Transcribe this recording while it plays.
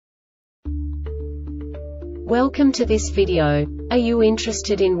Welcome to this video. Are you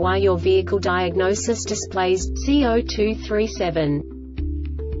interested in why your vehicle diagnosis displays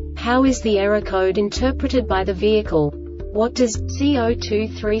C0237? How is the error code interpreted by the vehicle? What does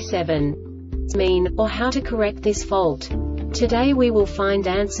C0237 mean, or how to correct this fault? Today we will find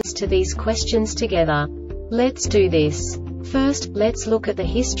answers to these questions together. Let's do this. First, let's look at the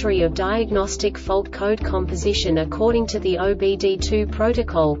history of diagnostic fault code composition according to the OBD2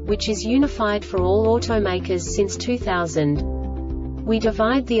 protocol, which is unified for all automakers since 2000. We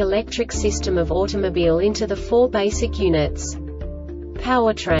divide the electric system of automobile into the four basic units: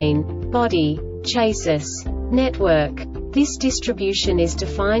 powertrain, body, chassis, network. This distribution is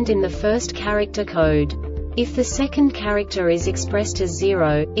defined in the first character code. If the second character is expressed as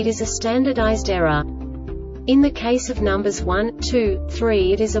 0, it is a standardized error. In the case of numbers 1, 2,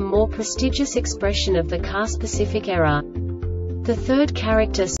 3, it is a more prestigious expression of the car-specific error. The third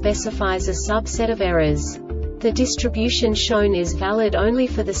character specifies a subset of errors. The distribution shown is valid only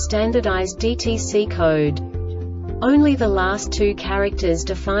for the standardized DTC code. Only the last two characters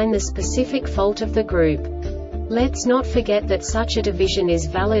define the specific fault of the group. Let's not forget that such a division is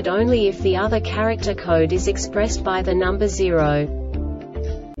valid only if the other character code is expressed by the number 0.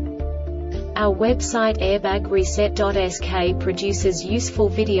 Our website airbagreset.sk produces useful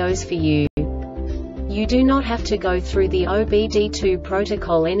videos for you. You do not have to go through the OBD2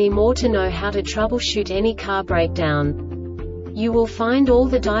 protocol anymore to know how to troubleshoot any car breakdown. You will find all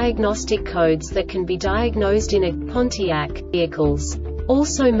the diagnostic codes that can be diagnosed in a Pontiac vehicles.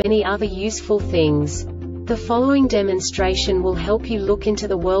 Also many other useful things. The following demonstration will help you look into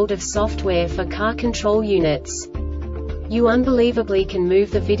the world of software for car control units. You unbelievably can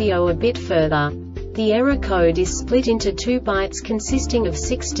move the video a bit further. The error code is split into 2 bytes consisting of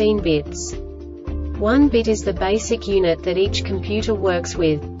 16 bits. 1 bit is the basic unit that each computer works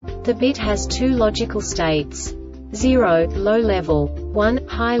with. The bit has 2 logical states: 0, low level, 1,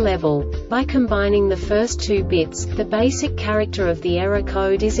 high level. By combining the first 2 bits, the basic character of the error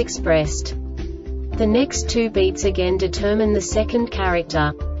code is expressed. The next 2 beats again determine the second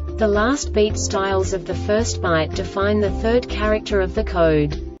character. The last beat styles of the first byte define the third character of the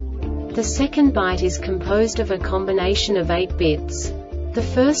code. The second byte is composed of a combination of 8 bits. The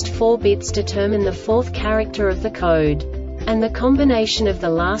first 4 bits determine the fourth character of the code. And the combination of the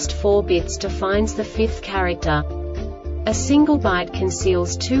last 4 bits defines the fifth character. A single byte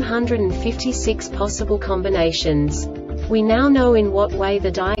conceals 256 possible combinations. We now know in what way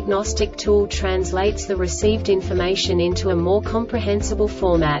the diagnostic tool translates the received information into a more comprehensible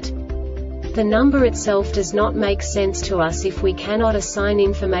format. The number itself does not make sense to us if we cannot assign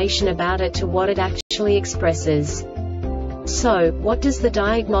information about it to what it actually expresses. So, what does the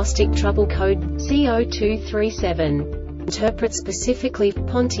Diagnostic Trouble Code C0237 interpret specifically for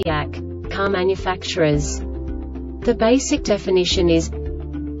Pontiac car manufacturers? The basic definition is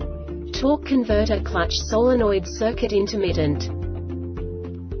torque converter clutch solenoid circuit intermittent.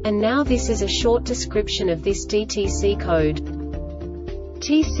 And now this is a short description of this DTC code.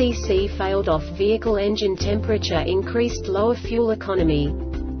 TCC failed off vehicle engine temperature increased lower fuel economy.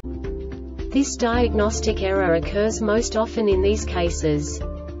 This diagnostic error occurs most often in these cases.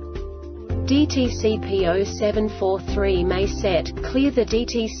 DTC P0743 may set, clear the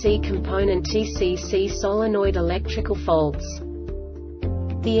DTC component TCC solenoid electrical faults.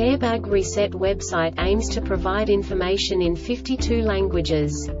 The Airbag Reset website aims to provide information in 52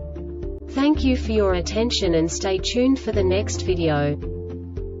 languages. Thank you for your attention and stay tuned for the next video.